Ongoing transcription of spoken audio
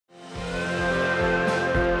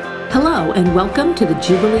Hello, and welcome to the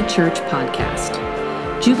Jubilee Church podcast.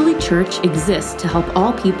 Jubilee Church exists to help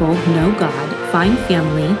all people know God, find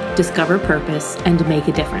family, discover purpose, and to make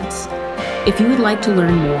a difference. If you would like to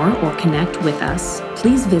learn more or connect with us,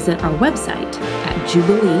 please visit our website at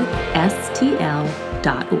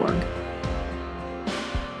jubileestl.org.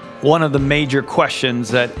 One of the major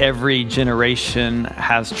questions that every generation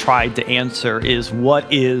has tried to answer is,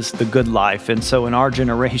 what is the good life? And so in our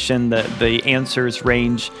generation, the answers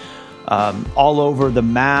range all over the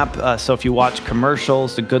map. So if you watch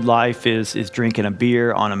commercials, the good life is drinking a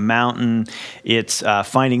beer on a mountain. It's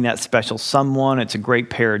finding that special someone. It's a great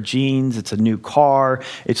pair of jeans. It's a new car.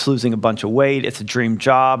 It's losing a bunch of weight. It's a dream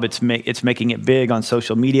job. It's making it big on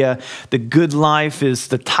social media. The good life is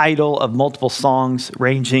the title of multiple songs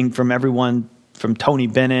ranging from everyone from Tony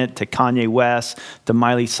Bennett to Kanye West to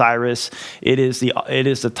Miley Cyrus. It is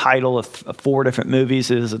the title of 4 different movies.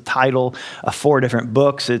 It is a title of 4 different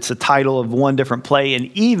books. It's a title of 1 different play, and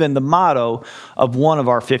even the motto of one of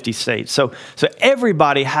our 50 states. So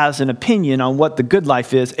everybody has an opinion on what the good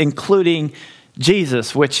life is, including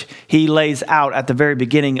Jesus, which he lays out at the very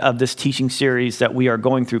beginning of this teaching series that we are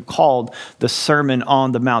going through called the Sermon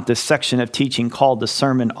on the Mount, this section of teaching called the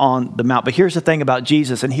Sermon on the Mount. But here's the thing about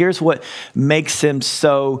Jesus, and here's what makes him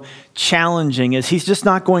so challenging, is he's just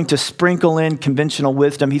not going to sprinkle in conventional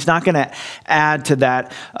wisdom. He's not going to add to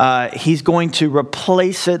that. He's going to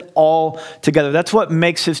replace it all together. That's what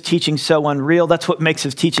makes his teaching so unreal. That's what makes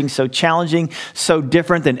his teaching so challenging, so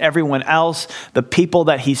different than everyone else. The people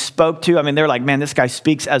that he spoke to, I mean, they're like, man, this guy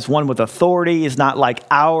speaks as one with authority. He's not like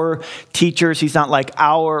our teachers. He's not like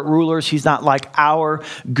our rulers. He's not like our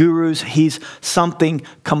gurus. He's something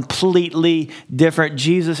completely different.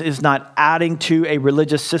 Jesus is not adding to a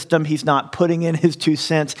religious system. He's not putting in his 2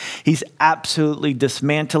 cents. He's absolutely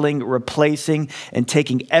dismantling, replacing, and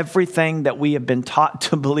taking everything that we have been taught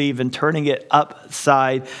to believe and turning it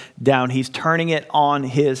upside down. He's turning it on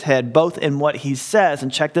his head, both in what he says,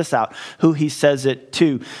 and check this out, who he says it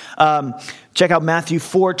to. Check out Matthew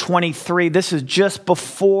 4:23. This is just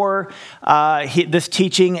before this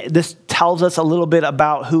teaching. This tells us a little bit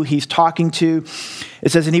about who he's talking to.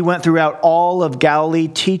 It says, and he went throughout all of Galilee,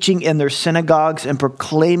 teaching in their synagogues and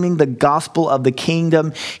proclaiming the gospel of the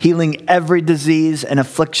kingdom, healing every disease and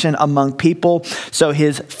affliction among people. So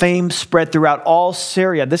his fame spread throughout all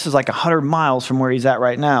Syria. This is like 100 miles from where he's at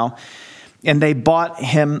right now. And they brought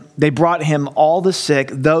him all the sick,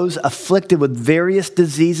 those afflicted with various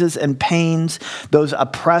diseases and pains, those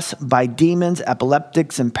oppressed by demons,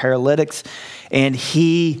 epileptics, and paralytics, and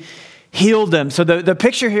he healed them. So the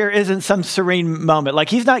picture here isn't some serene moment. Like,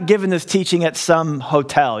 he's not giving this teaching at some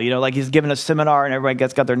hotel, like he's giving a seminar and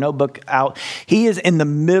everybody got their notebook out. He is in the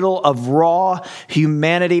middle of raw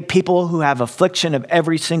humanity, people who have affliction of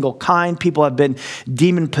every single kind. People have been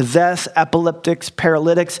demon-possessed, epileptics,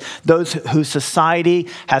 paralytics, those whose society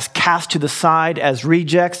has cast to the side as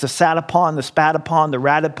rejects, the sat upon, the spat upon, the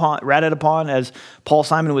ratted upon, as Paul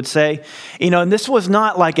Simon would say. And this was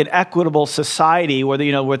not like an equitable society where,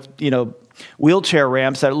 with wheelchair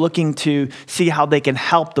ramps that are looking to see how they can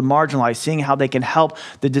help the marginalized, seeing how they can help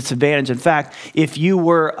the disadvantaged. In fact, if you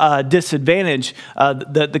were disadvantaged,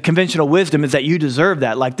 the conventional wisdom is that you deserve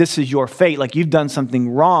that. Like, this is your fate. Like, you've done something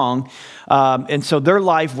wrong. And so their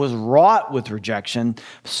life was wrought with rejection,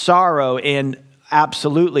 sorrow, and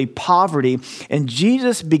absolutely poverty. And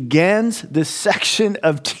Jesus begins this section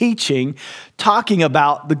of teaching talking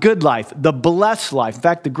about the good life, the blessed life. In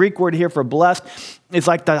fact, the Greek word here for blessed is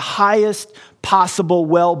like the highest possible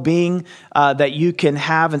well-being that you can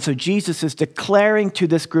have. And so Jesus is declaring to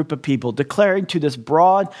this group of people, declaring to this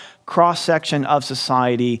broad cross-section of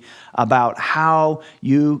society about how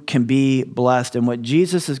you can be blessed. And what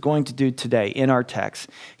Jesus is going to do today in our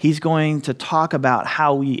text, he's going to talk about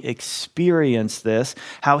how we experience this,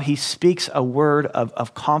 how he speaks a word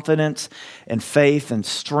of confidence and faith and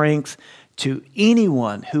strength to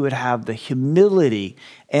anyone who would have the humility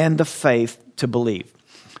and the faith to believe.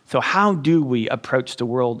 So how do we approach the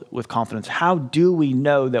world with confidence? How do we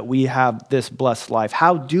know that we have this blessed life?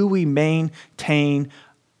 How do we maintain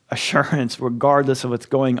assurance regardless of what's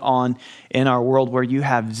going on in our world, where you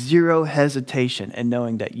have zero hesitation in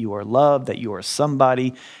knowing that you are loved, that you are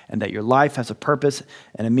somebody, and that your life has a purpose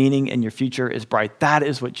and a meaning and your future is bright? That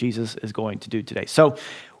is what Jesus is going to do today. So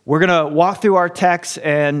we're going to walk through our text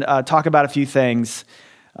and talk about a few things,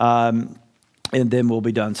 and then we'll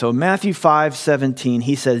be done. So Matthew 5:17,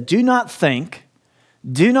 he says, Do not think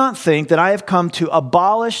that I have come to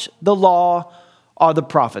abolish the law or the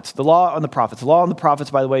prophets. The law and the prophets. The law and the prophets,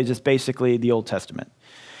 by the way, is just basically the Old Testament.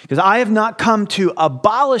 Because I have not come to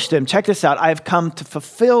abolish them. Check this out. I have come to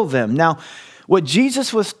fulfill them. Now, what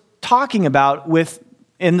Jesus was talking about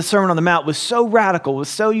in the Sermon on the Mount was so radical, was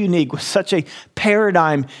so unique, was such a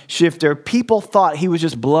paradigm shifter. People thought he was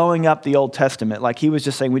just blowing up the Old Testament, like he was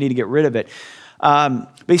just saying we need to get rid of it.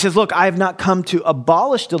 But he says, look, I have not come to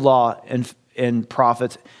abolish the law and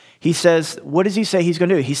prophets. He says, what does he say he's going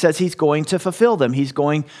to do? He says he's going to fulfill them. He's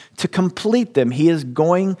going to complete them. He is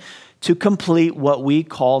going to complete what we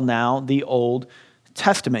call now the Old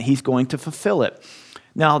Testament. He's going to fulfill it.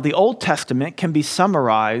 Now, the Old Testament can be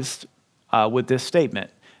summarized with this statement,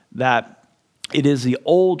 that it is the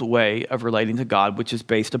old way of relating to God, which is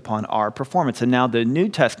based upon our performance. And now the New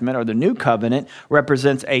Testament, or the New Covenant,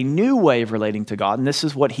 represents a new way of relating to God. And this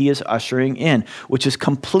is what he is ushering in, which is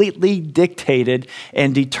completely dictated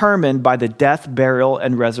and determined by the death, burial,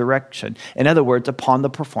 and resurrection. In other words, upon the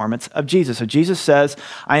performance of Jesus. So Jesus says,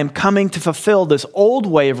 I am coming to fulfill this old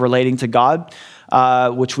way of relating to God,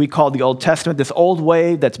 which we call the Old Testament, this old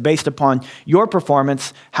way that's based upon your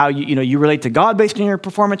performance, how you relate to God based on your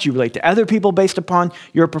performance, you relate to other people based upon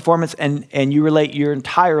your performance, and you relate your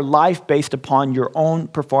entire life based upon your own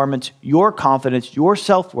performance, your confidence, your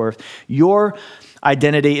self-worth, your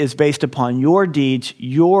identity is based upon your deeds,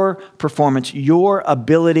 your performance, your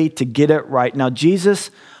ability to get it right. Now,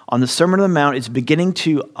 Jesus on the Sermon on the Mount is beginning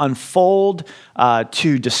to unfold,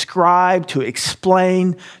 to describe, to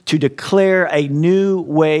explain, to declare a new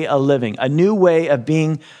way of living, a new way of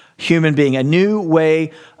being human being, a new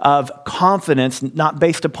way of confidence, not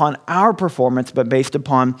based upon our performance, but based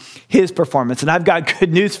upon his performance. And I've got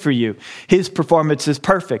good news for you. His performance is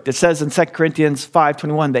perfect. It says in 2 Corinthians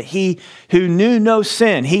 5:21 that he who knew no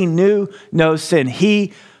sin,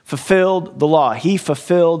 he fulfilled the law. He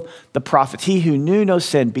fulfilled the prophets. He who knew no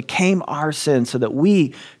sin became our sin so that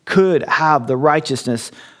we could have the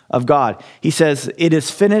righteousness of God. He says, it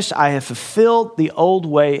is finished. I have fulfilled the old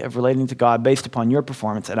way of relating to God based upon your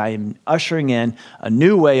performance, and I am ushering in a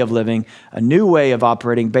new way of living, a new way of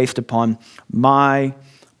operating based upon my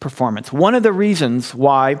performance. One of the reasons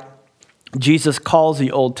why Jesus calls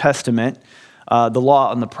the Old Testament the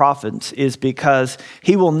law and the prophets is because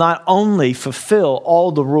he will not only fulfill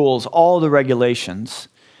all the rules, all the regulations,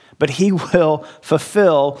 but he will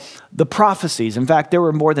fulfill the prophecies. In fact, there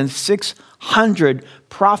were more than 600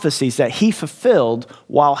 prophecies that he fulfilled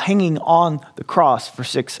while hanging on the cross for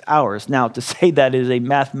 6 hours. Now, to say that is a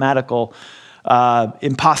mathematical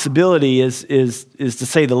impossibility is to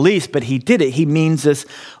say the least, but he did it. He means this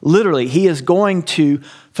literally. He is going to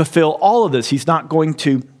fulfill all of this. He's not going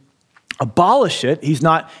to abolish it. He's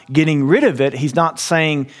not getting rid of it. He's not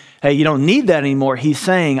saying, hey, you don't need that anymore. He's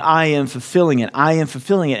saying, I am fulfilling it. I am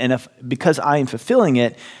fulfilling it. And because I am fulfilling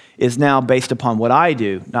it is now based upon what I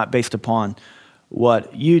do, not based upon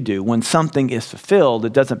what you do. When something is fulfilled,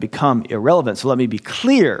 it doesn't become irrelevant. So let me be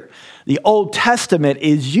clear. The Old Testament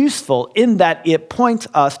is useful in that it points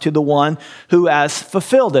us to the one who has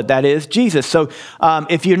fulfilled it, that is Jesus. So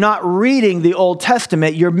if you're not reading the Old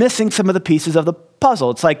Testament, you're missing some of the pieces of the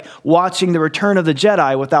puzzle. It's like watching The Return of the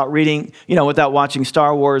Jedi without watching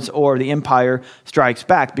Star Wars or The Empire Strikes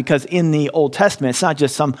Back, because in the Old Testament, it's not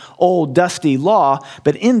just some old dusty law,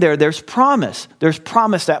 but in there's promise. There's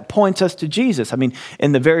promise that points us to Jesus. I mean,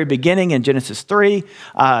 in the very beginning, in Genesis 3,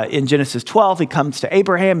 in Genesis 12, he comes to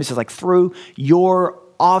Abraham. He says, through your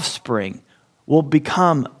offspring will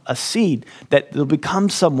become a seed, that will become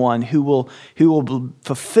someone who will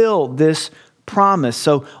fulfill this promise.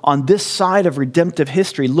 So on this side of redemptive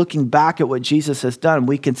history, looking back at what Jesus has done,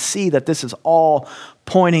 we can see that this is all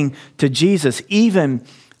pointing to Jesus. Even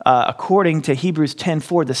according to Hebrews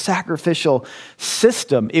 10:4, the sacrificial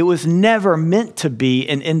system, it was never meant to be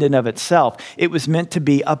an end in of itself. It was meant to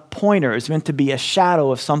be a pointer. It was meant to be a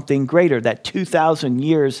shadow of something greater. That 2,000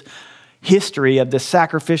 years history of the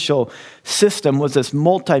sacrificial system was this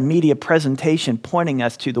multimedia presentation pointing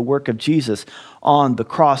us to the work of Jesus on the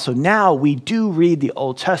cross. So now we do read the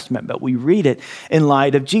Old Testament, but we read it in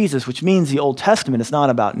light of Jesus, which means the Old Testament is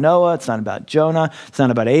not about Noah, it's not about Jonah, it's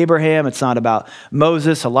not about Abraham, it's not about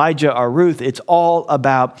Moses, Elijah, or Ruth. It's all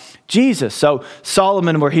about Jesus. So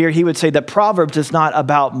Solomon were here, he would say that Proverbs is not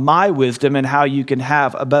about my wisdom and how you can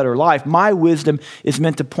have a better life. My wisdom is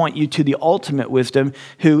meant to point you to the ultimate wisdom,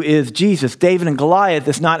 who is Jesus. David and Goliath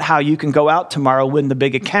is not how you can go out tomorrow, win the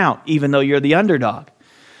big account, even though you're the underdog.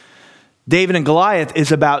 David and Goliath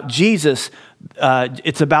is about Jesus.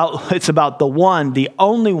 It's about the one, the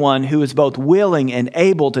only one who is both willing and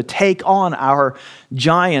able to take on our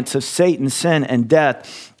giants of Satan, sin, and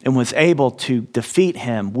death, and was able to defeat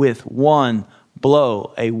him with one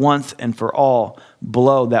blow, a once and for all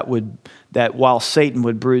blow that while Satan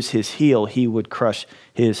would bruise his heel, he would crush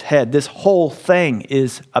his head. This whole thing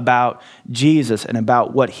is about Jesus and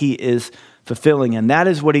about what he is fulfilling. And that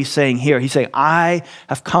is what he's saying here. He's saying, I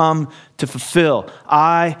have come to fulfill.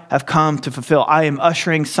 I have come to fulfill. I am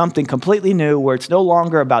ushering something completely new where it's no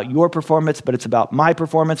longer about your performance, but it's about my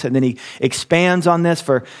performance. And then he expands on this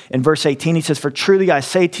in verse 18, he says, for truly I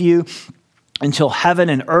say to you, until heaven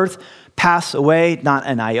and earth pass away, not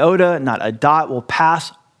an iota, not a dot will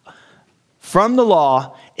pass from the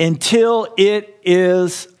law until it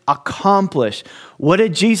is accomplished. What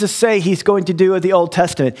did Jesus say he's going to do with the Old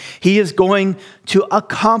Testament? He is going to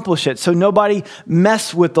accomplish it. So nobody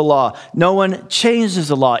mess with the law. No one changes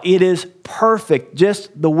the law. It is perfect, just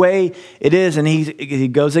the way it is. And he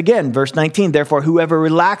goes again, verse 19, therefore whoever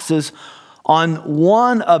relaxes on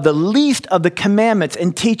one of the least of the commandments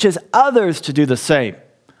and teaches others to do the same.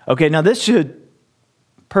 Okay, now this should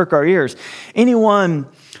perk our ears. Anyone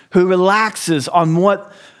who relaxes on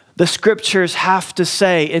what the scriptures have to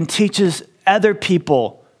say and teaches other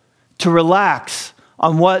people to relax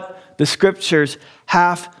on what the scriptures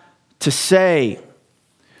have to say.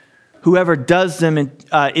 Whoever does them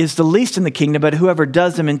is the least in the kingdom, but whoever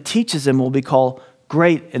does them and teaches them will be called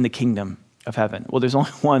great in the kingdom of heaven. Well, there's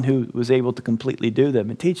only one who was able to completely do them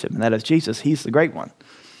and teach them, and that is Jesus. He's the great one.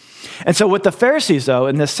 And so with the Pharisees, though,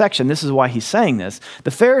 in this section, this is why he's saying this,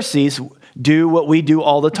 the Pharisees do what we do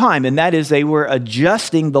all the time, and that is they were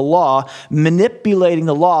adjusting the law, manipulating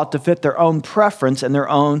the law to fit their own preference and their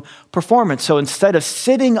own performance. So instead of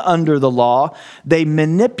sitting under the law, they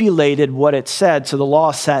manipulated what it said, so the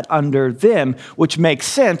law sat under them, which makes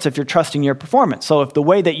sense if you're trusting your performance. So if the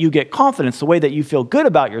way that you get confidence, the way that you feel good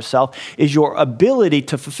about yourself is your ability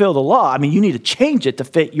to fulfill the law, I mean, you need to change it to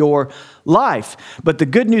fit your life. But the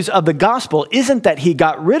good news of the gospel isn't that he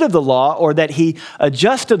got rid of the law or that he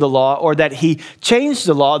adjusted the law or that he changed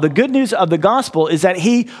the law. The good news of the gospel is that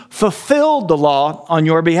he fulfilled the law on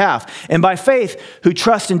your behalf. And by faith, who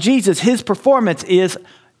trust in Jesus, his performance is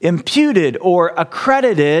imputed or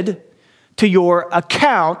accredited to your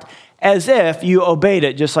account as if you obeyed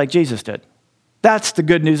it just like Jesus did. That's the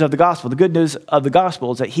good news of the gospel. The good news of the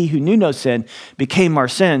gospel is that he who knew no sin became our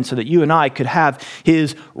sin so that you and I could have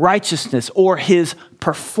his righteousness or his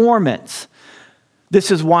performance. This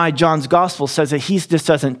is why John's gospel says that he just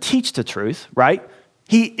doesn't teach the truth, right?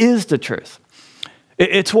 He is the truth.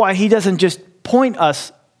 It's why he doesn't just point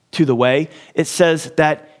us to the way. It says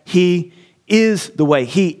that he is the way.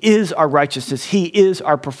 He is our righteousness. He is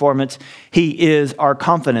our performance. He is our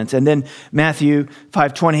confidence. And then Matthew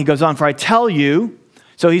 5:20, he goes on, for I tell you,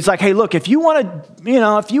 so he's like, hey, look, if you want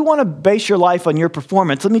to base your life on your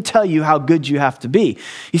performance, let me tell you how good you have to be.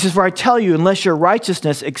 He says, for I tell you, unless your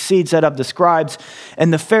righteousness exceeds that of the scribes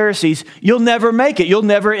and the Pharisees, you'll never make it. You'll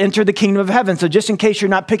never enter the kingdom of heaven. So just in case you're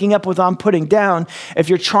not picking up what I'm putting down, if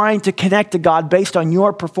you're trying to connect to God based on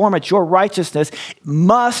your performance, your righteousness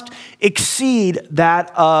must exceed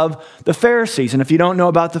that of the Pharisees. And if you don't know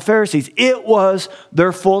about the Pharisees, it was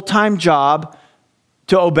their full-time job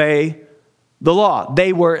to obey the law.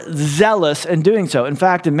 They were zealous in doing so. In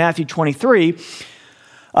fact, in Matthew 23,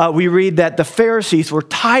 we read that the Pharisees were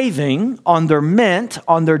tithing on their mint,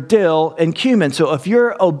 on their dill, and cumin. So if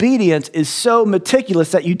your obedience is so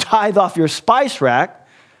meticulous that you tithe off your spice rack,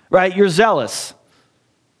 right, you're zealous.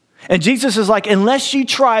 And Jesus is like, unless you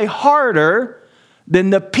try harder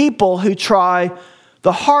than the people who try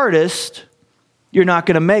the hardest, you're not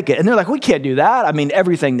going to make it. And they're like, we can't do that. I mean,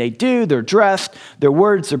 everything they do, their dress, their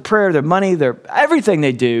words, their prayer, their money, everything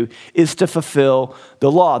they do is to fulfill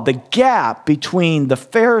the law. The gap between the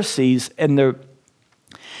Pharisees and the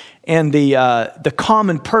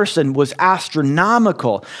common person was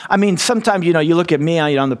astronomical. I mean, sometimes, you look at me,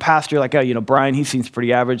 I'm the pastor, like, Brian, he seems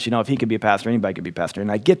pretty average. If he could be a pastor, anybody could be a pastor.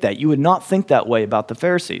 And I get that. You would not think that way about the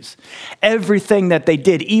Pharisees. Everything that they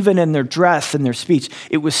did, even in their dress and their speech,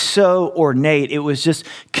 it was so ornate. It was just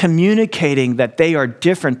communicating that they are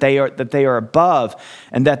different, that they are above,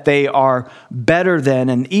 and that they are better than.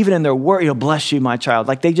 And even in their word, bless you, my child.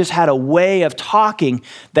 Like they just had a way of talking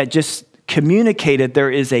that just communicated there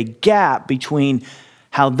is a gap between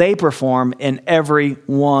how they perform and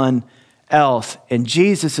everyone else. And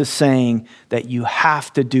Jesus is saying that you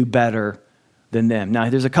have to do better than them. Now,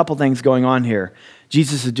 there's a couple things going on here.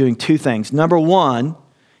 Jesus is doing two things. Number one,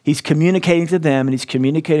 he's communicating to them and he's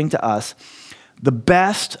communicating to us. The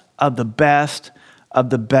best of the best of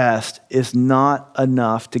the best is not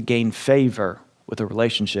enough to gain favor with a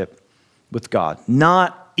relationship with God.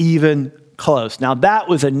 Not even close. Now, that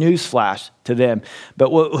was a newsflash to them.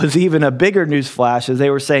 But what was even a bigger newsflash is they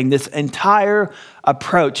were saying this entire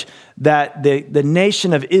approach that the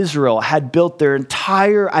nation of Israel had built their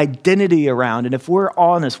entire identity around. And if we're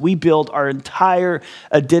honest, we build our entire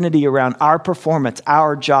identity around our performance,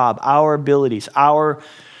 our job, our abilities, our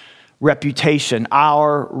reputation,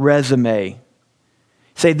 our resume.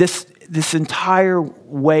 Say this entire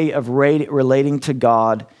way of relating to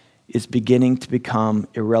God is beginning to become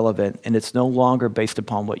irrelevant, and it's no longer based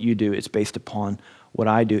upon what you do, it's based upon what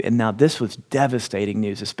I do. And now this was devastating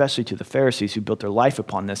news, especially to the Pharisees who built their life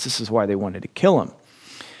upon this. This is why they wanted to kill him.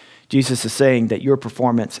 Jesus is saying that your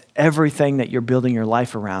performance, everything that you're building your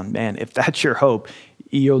life around, man, if that's your hope,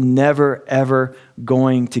 you're never, ever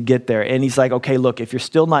going to get there. And he's like, okay, look, if you're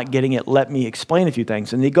still not getting it, let me explain a few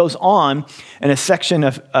things. And he goes on in a section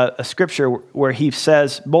of a scripture where he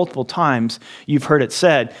says multiple times, you've heard it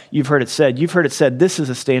said, this is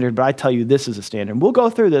a standard, but I tell you, this is a standard. And we'll go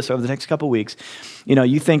through this over the next couple of weeks. You know,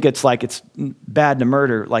 you think it's like it's bad to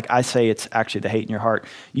murder. Like I say, it's actually the hate in your heart.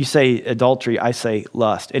 You say adultery, I say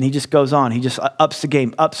lust. And he just goes on. He just ups the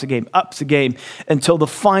game until the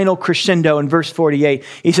final crescendo in verse 48.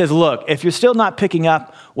 He says, look, if you're still not picking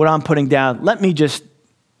up what I'm putting down, let me just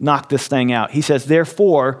knock this thing out. He says,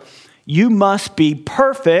 therefore, you must be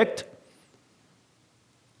perfect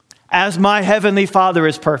as my heavenly Father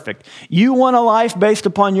is perfect. You want a life based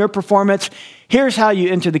upon your performance? Here's how you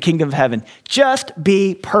enter the kingdom of heaven. Just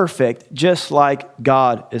be perfect, just like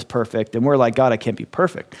God is perfect. And we're like, God, I can't be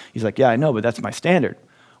perfect. He's like, yeah, I know, but that's my standard.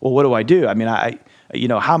 Well, what do I do? I mean,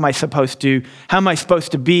 how am I supposed to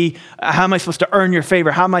earn your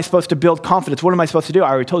favor? How am I supposed to build confidence? What am I supposed to do? I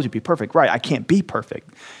already told you, be perfect. Right, I can't be perfect.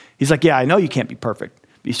 He's like, yeah, I know you can't be perfect.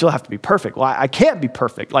 You still have to be perfect. Well, I can't be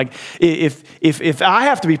perfect. Like if I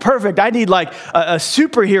have to be perfect, I need like a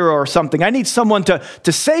superhero or something. I need someone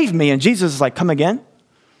to save me. And Jesus is like, come again?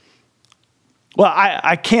 Well,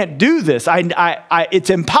 I can't do this. It's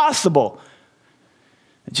impossible.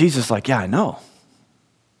 And Jesus is like, yeah, I know.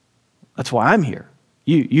 That's why I'm here.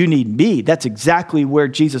 You need me. That's exactly where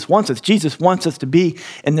Jesus wants us. Jesus wants us to be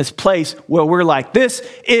in this place where we're like, this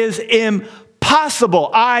is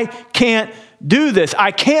impossible. I can't do this.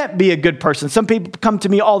 I can't be a good person. Some people come to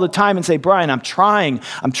me all the time and say, Brian, I'm trying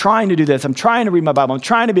to do this. I'm trying to read my Bible. I'm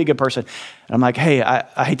trying to be a good person. And I'm like, hey,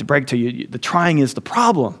 I hate to break to you, the trying is the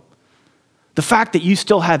problem. The fact that you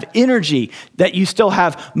still have energy, that you still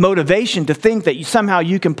have motivation to think that somehow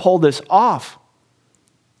you can pull this off.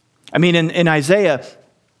 I mean, in Isaiah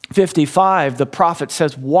 55, the prophet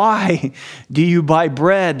says, why do you buy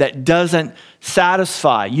bread that doesn't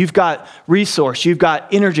satisfy? You've got resource, you've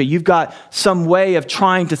got energy, you've got some way of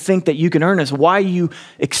trying to think that you can earn this. Why are you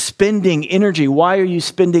expending energy? Why are you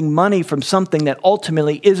spending money from something that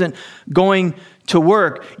ultimately isn't going to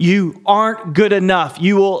work? You aren't good enough.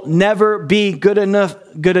 You will never be good enough.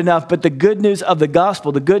 But the good news of the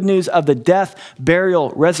gospel, the good news of the death,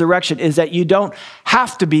 burial, resurrection is that you don't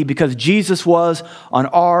have to be, because Jesus was on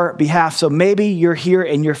our behalf. So maybe you're here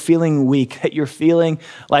and you're feeling weak, that you're feeling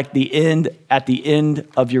like at the end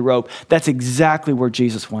of your rope. That's exactly where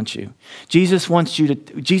Jesus wants you. Jesus wants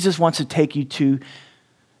to take you to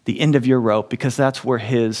the end of your rope, because that's where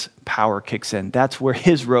his power kicks in. That's where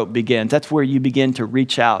his rope begins. That's where you begin to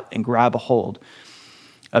reach out and grab a hold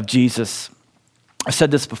of Jesus. I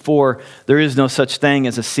said this before, there is no such thing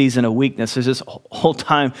as a season of weakness. There's this whole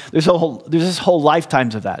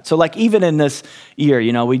lifetimes of that. So like even in this year,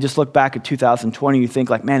 we just look back at 2020, you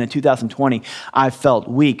think like, man, in 2020, I felt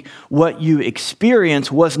weak. What you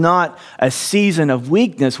experienced was not a season of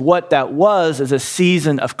weakness. What that was is a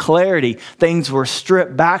season of clarity. Things were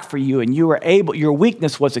stripped back for you and your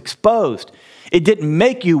weakness was exposed. It didn't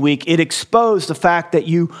make you weak. It exposed the fact that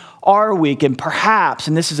you are weak. And perhaps,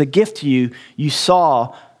 and this is a gift to you, you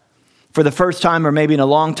saw for the first time or maybe in a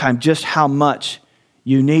long time just how much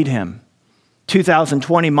you need him.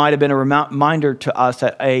 2020 might have been a reminder to us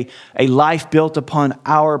that a life built upon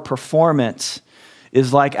our performance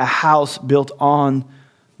is like a house built on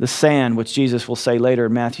the sand, which Jesus will say later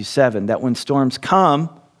in Matthew 7, that when storms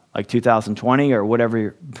come, like 2020 or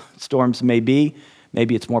whatever storms may be,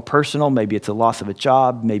 maybe it's more personal, maybe it's a loss of a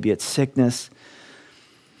job, maybe it's sickness,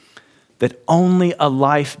 that only a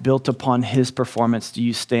life built upon his performance do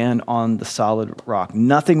you stand on the solid rock.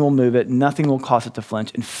 Nothing will move it. Nothing will cause it to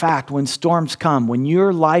flinch. In fact, when storms come, when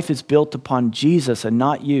your life is built upon Jesus and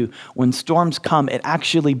not you, when storms come, it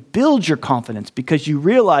actually builds your confidence, because you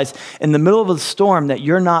realize in the middle of the storm that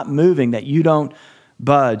you're not moving, that you don't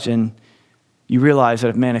budge. And you realize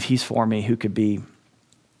that, if he's for me, who could be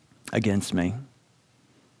against me?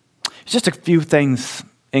 Just a few things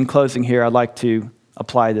in closing here I'd like to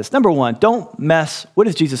apply this. Number one, what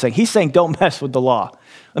is Jesus saying? He's saying don't mess with the law.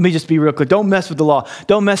 Let me just be real quick. Don't mess with the law.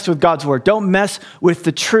 Don't mess with God's word. Don't mess with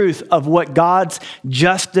the truth of what God's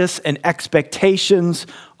justice and expectations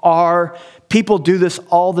are. People do this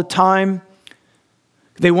all the time.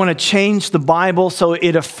 They want to change the Bible so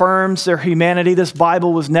it affirms their humanity. This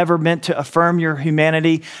Bible was never meant to affirm your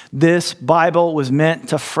humanity. This Bible was meant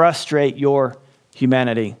to frustrate your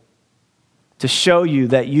humanity, to show you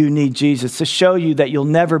that you need Jesus, to show you that you'll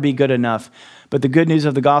never be good enough. But the good news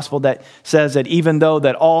of the gospel that says that even though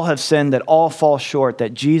that all have sinned, that all fall short,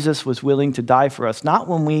 that Jesus was willing to die for us, not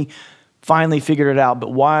when we finally figured it out,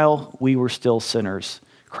 but while we were still sinners,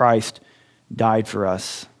 Christ died for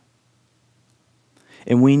us.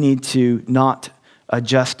 And we need to not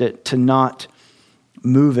adjust it, to not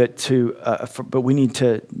move it, but we need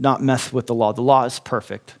to not mess with the law. The law is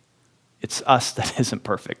perfect. It's us that isn't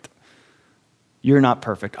perfect. You're not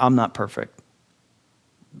perfect. I'm not perfect.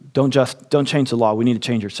 Don't change the law. We need to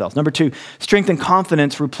change yourselves. Number 2, strength and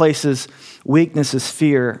confidence replaces weakness as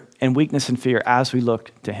fear, and weakness and fear as we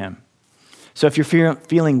look to him. So if you're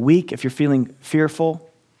feeling weak, if you're feeling fearful,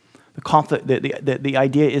 the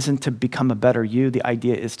idea isn't to become a better you. The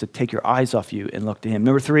idea is to take your eyes off you and look to him.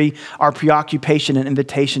 Number 3, our preoccupation and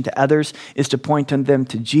invitation to others is to point them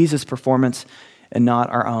to Jesus' performance and not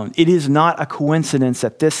our own. It is not a coincidence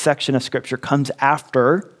that this section of scripture comes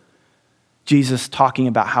after Jesus talking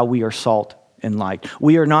about how we are salt and light.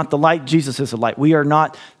 We are not the light. Jesus is the light. We are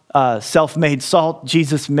not self-made salt.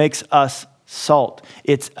 Jesus makes us salt.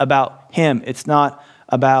 It's about him. It's not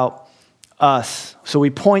about us. So we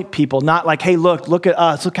point people, not like, hey, look at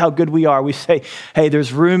us. Look how good we are. We say, hey,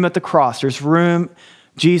 there's room at the cross. There's room.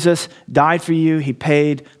 Jesus died for you. He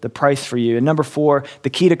paid the price for you. And number 4, the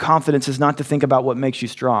key to confidence is not to think about what makes you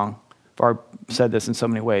strong. Barb said this in so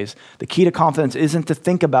many ways. The key to confidence isn't to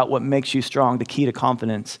think about what makes you strong. The key to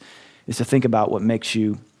confidence is to think about what makes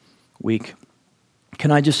you weak.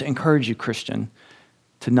 Can I just encourage you, Christian,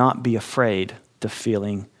 to not be afraid of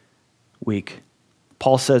feeling weak?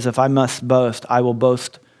 Paul says, if I must boast, I will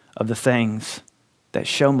boast of the things that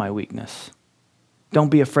show my weakness. Don't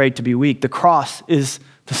be afraid to be weak. The cross is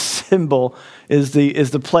the symbol, is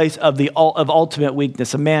the place of ultimate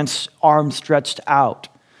weakness. A man's arm stretched out,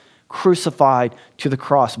 crucified to the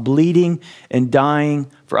cross, bleeding and dying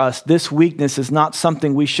for us. This weakness is not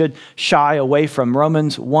something we should shy away from.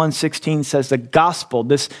 Romans 1:16 says the gospel,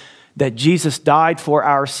 that Jesus died for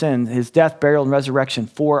our sin, his death, burial, and resurrection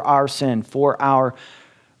for our sin, for our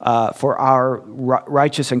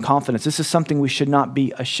righteous and confidence. This is something we should not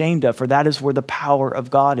be ashamed of, for that is where the power of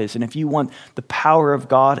God is. And if you want the power of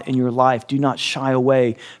God in your life, do not shy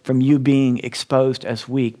away from you being exposed as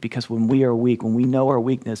weak, because when we are weak, when we know our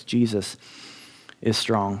weakness, Jesus is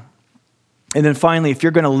strong. And then finally, if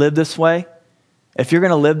you're going to live this way, you're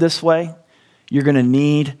going to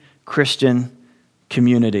need Christian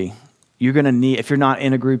community. You're going to need, if you're not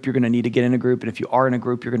in a group, you're going to need to get in a group. And if you are in a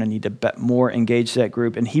group, you're going to need to more engage that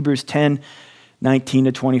group. In Hebrews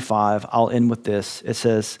 10:19-25, I'll end with this. It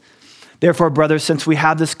says, therefore, brothers, since we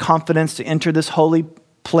have this confidence to enter this holy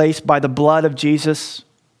place by the blood of Jesus,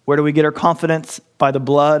 where do we get our confidence? By the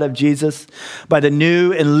blood of Jesus, by the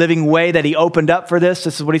new and living way that he opened up for this.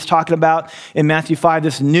 This is what he's talking about in Matthew 5,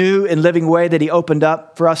 this new and living way that he opened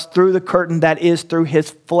up for us through the curtain that is through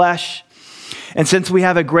his flesh. And since we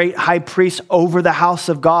have a great high priest over the house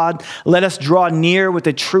of God, let us draw near with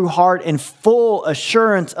a true heart and full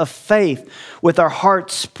assurance of faith, with our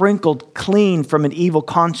hearts sprinkled clean from an evil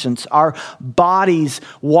conscience, our bodies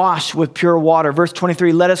washed with pure water. Verse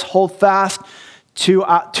 23, let us hold fast to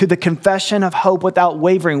the confession of hope without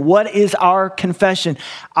wavering. What is our confession?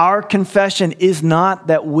 Our confession is not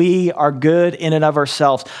that we are good in and of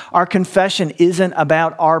ourselves. Our confession isn't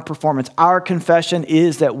about our performance. Our confession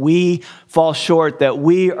is that we fall short, that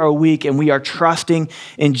we are weak, and we are trusting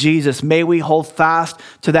in Jesus. May we hold fast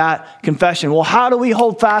to that confession. Well, how do we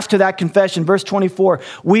hold fast to that confession? Verse 24,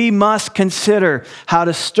 we must consider how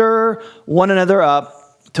to stir one another up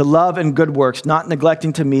to love and good works, not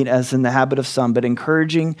neglecting to meet as in the habit of some, but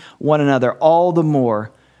encouraging one another all the more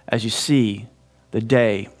as you see the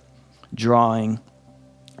day drawing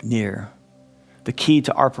near. The key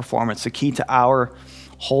to our performance, the key to our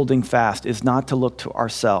holding fast is not to look to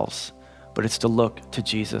ourselves, but it's to look to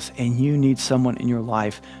Jesus. And you need someone in your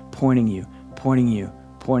life pointing you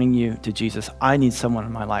to Jesus. I need someone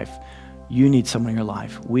in my life. You need someone in your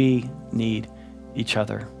life. We need each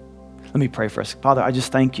other. Let me pray for us. Father, I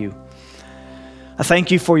just thank you. I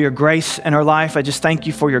thank you for your grace in our life. I just thank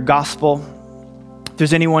you for your gospel. If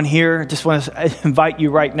there's anyone here, I just want to invite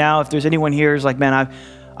you right now. If there's anyone here who's like, man,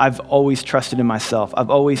 I've always trusted in myself. I've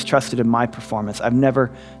always trusted in my performance. I've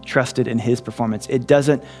never trusted in his performance. It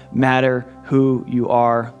doesn't matter who you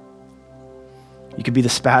are. You could be the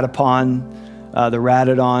spat upon, the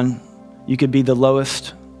ratted on. You could be the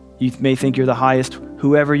lowest. You may think you're the highest.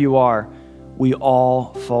 Whoever you are, we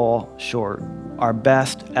all fall short. our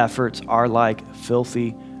best efforts are like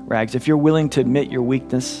filthy rags. If you're willing to admit your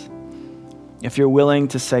weakness, if you're willing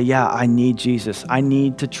to say, yeah, I need Jesus, I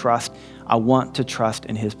need to trust, I want to trust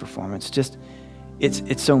in his performance. Just,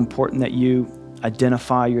 it's so important that you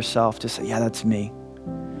identify yourself to say, yeah, that's me.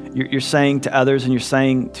 You're saying to others and you're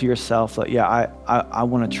saying to yourself that, yeah, I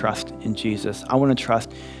want to trust in Jesus. I want to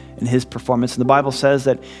trust in his performance. And the Bible says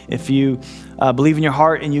that if you believe in your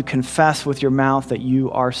heart and you confess with your mouth that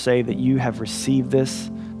you are saved, that you have received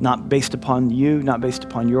this, not based upon you, not based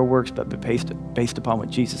upon your works, but based upon what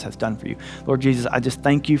Jesus has done for you. Lord Jesus, I just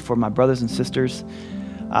thank you for my brothers and sisters,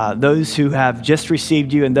 those who have just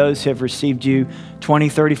received you and those who have received you 20,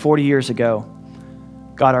 30, 40 years ago.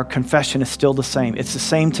 God, our confession is still the same. It's the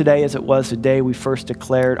same today as it was the day we first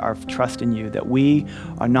declared our trust in you, that we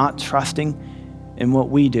are not trusting in what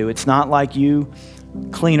we do. It's not like you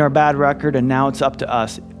clean our bad record and now it's up to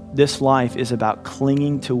us. This life is about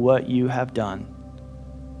clinging to what you have done.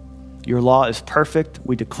 Your law is perfect.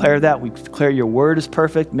 We declare that. We declare your word is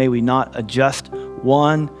perfect. May we not adjust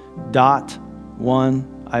one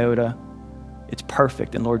iota. It's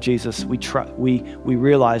perfect. And Lord Jesus, we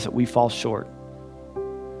realize that we fall short.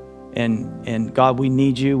 And God, we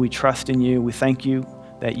need you. We trust in you. We thank you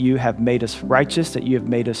that you have made us righteous, that you have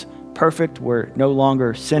made us perfect. We're no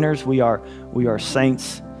longer sinners. We are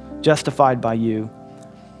saints, justified by you.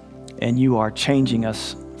 And you are changing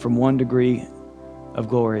us from one degree of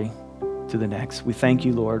glory to the next. We thank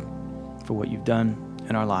you, Lord, for what you've done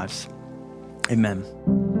in our lives. Amen.